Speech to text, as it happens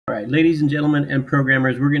right, ladies and gentlemen and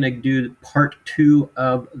programmers, we're going to do part 2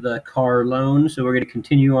 of the car loan. So we're going to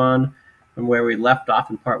continue on from where we left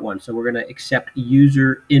off in part 1. So we're going to accept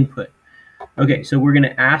user input. Okay, so we're going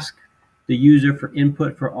to ask the user for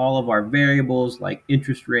input for all of our variables like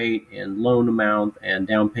interest rate and loan amount and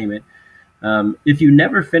down payment. If you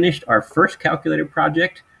never finished our first calculator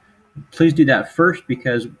project, please do that first,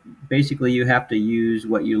 because basically you have to use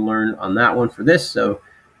what you learned on that one for this. So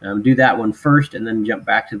do that one first and then jump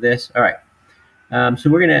back to this. All right. So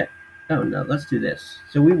we're going to, oh no, let's do this.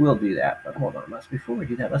 So we will do that, but hold on. Before we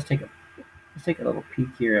do that, let's take a little peek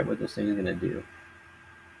here at what this thing is going to do.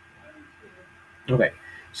 Okay.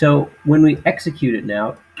 So when we execute it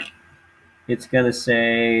now, it's going to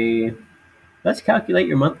say, let's calculate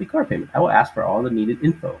your monthly car payment. I will ask for all the needed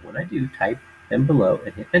info. When I do, type them below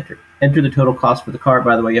and hit enter. Enter the total cost for the car.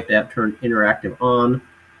 By the way, you have to turn interactive on.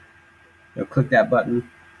 Click that button.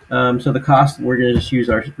 So the cost, we're going to just use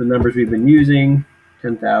the numbers we've been using.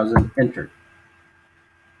 10,000, enter.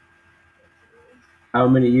 How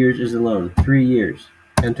many years is the loan? 3 years,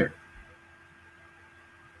 enter.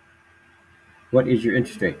 What is your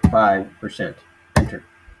interest rate? 5%, enter.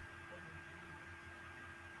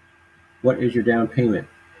 What is your down payment?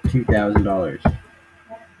 $2,000,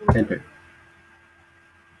 enter.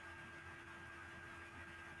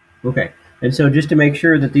 Okay, and so just to make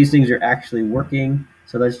sure that these things are actually working,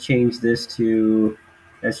 so let's change this to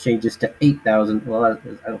 8,000. Well, I don't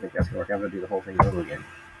think that's gonna work. I'm gonna do the whole thing over again.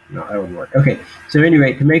 No, that wouldn't work. Okay, so at any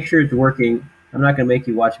rate, to make sure it's working, I'm not gonna make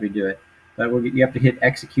you watch me do it, but you have to hit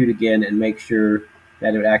execute again and make sure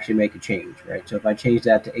that it would actually make a change, right? So if I change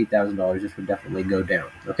that to $8,000, this would definitely go down.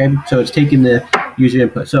 Okay, so it's taking the user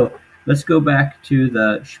input. So let's go back to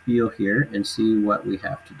the spiel here and see what we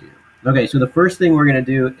have to do. Okay, so the first thing we're going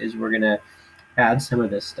to do is we're going to add some of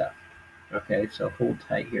this stuff. Okay, so hold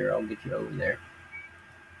tight here. I'll get you over there.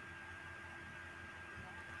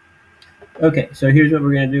 Okay, so here's what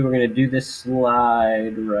we're going to do. We're going to do this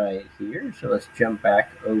slide right here. So let's jump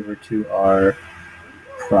back over to our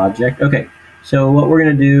project. Okay, so what we're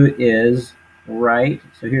going to do is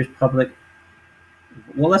so here's public.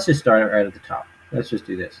 Well, let's just start it right at the top. Let's just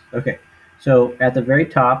do this. Okay, so at the very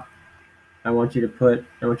top, I want you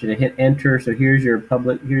to hit enter. So here's your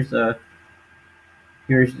public, here's the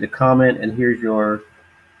comment, and here's your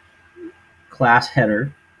class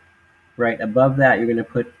header. Right above that, you're going to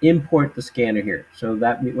put import the scanner here. So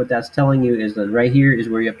what that's telling you is that right here is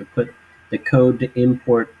where you have to put the code to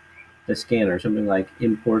import the scanner. Something like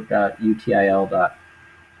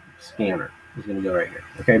import.util.scanner is going to go right here.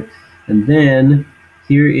 Okay, and then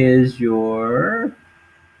here is your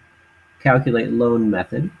calculate loan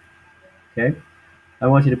method. Okay, I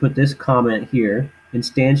want you to put this comment here: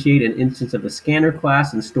 instantiate an instance of the scanner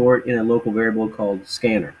class and store it in a local variable called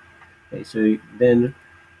scanner. Okay, so then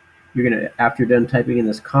you're gonna, after you're done typing in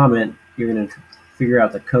this comment, you're gonna figure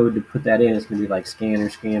out the code to put that in. It's gonna be like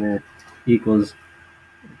scanner equals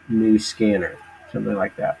new scanner, something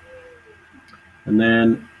like that. And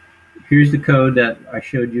then here's the code that I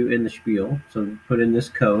showed you in the spiel. So put in this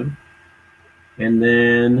code, and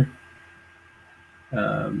then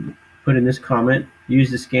put in this comment: use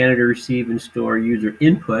the scanner to receive and store user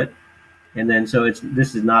input. And then so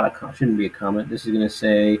this is not shouldn't be a comment. This is going to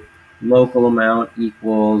say local amount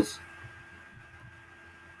equals.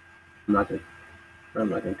 I'm not going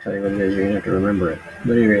to tell you what it is. You're going to have to remember it.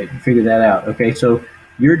 But anyway, figure that out. Okay, so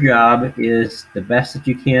your job is the best that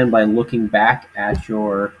you can by looking back at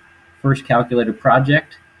your first calculator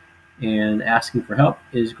project and asking for help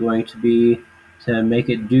is going to be to make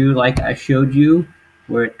it do like I showed you,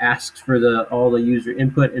 where it asks for all the user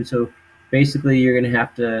input. And so basically you're going to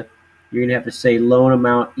have to say loan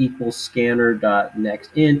amount equals scanner dot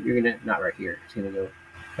next int. You're going to, not right here.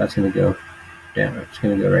 That's going to go down. It's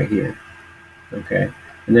going to go right here. Okay.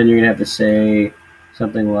 And then you're going to have to say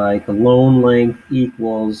something like loan length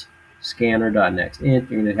equals scanner dot next int.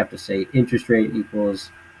 You're going to have to say interest rate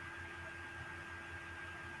equals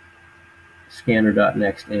scanner dot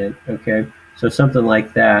next int. Okay. So something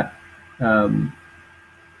like that.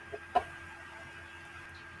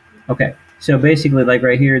 Okay, so basically, like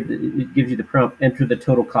right here, it gives you the prompt: enter the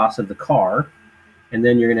total cost of the car, and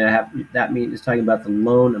then you're going to have, that means it's talking about the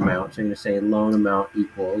loan amount. So you're going to say loan amount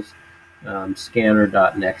equals scanner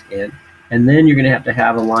dot next int, and then you're going to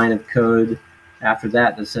have a line of code after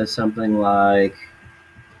that that says something like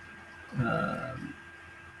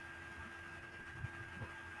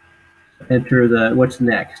enter what's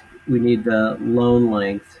next. We need the loan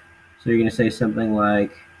length, so you're going to say something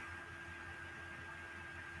like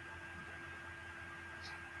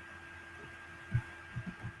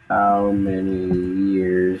how many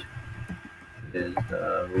years is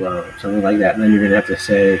loan, something like that. And then you're going to have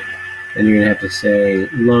to say,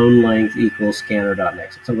 loan length equals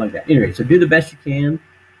scanner.next, something like that. Anyway, so do the best you can.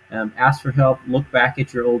 Ask for help. Look back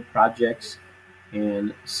at your old projects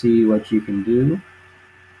and see what you can do.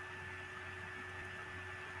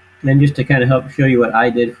 And just to kind of help show you what I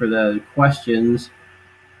did for the questions,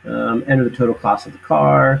 enter the total cost of the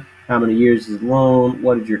car, how many years is the loan,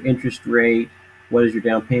 what is your interest rate, what is your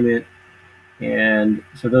down payment, and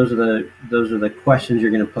so those are the questions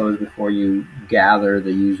you're going to pose before you gather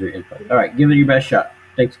the user input. All right, give it your best shot.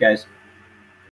 Thanks, guys.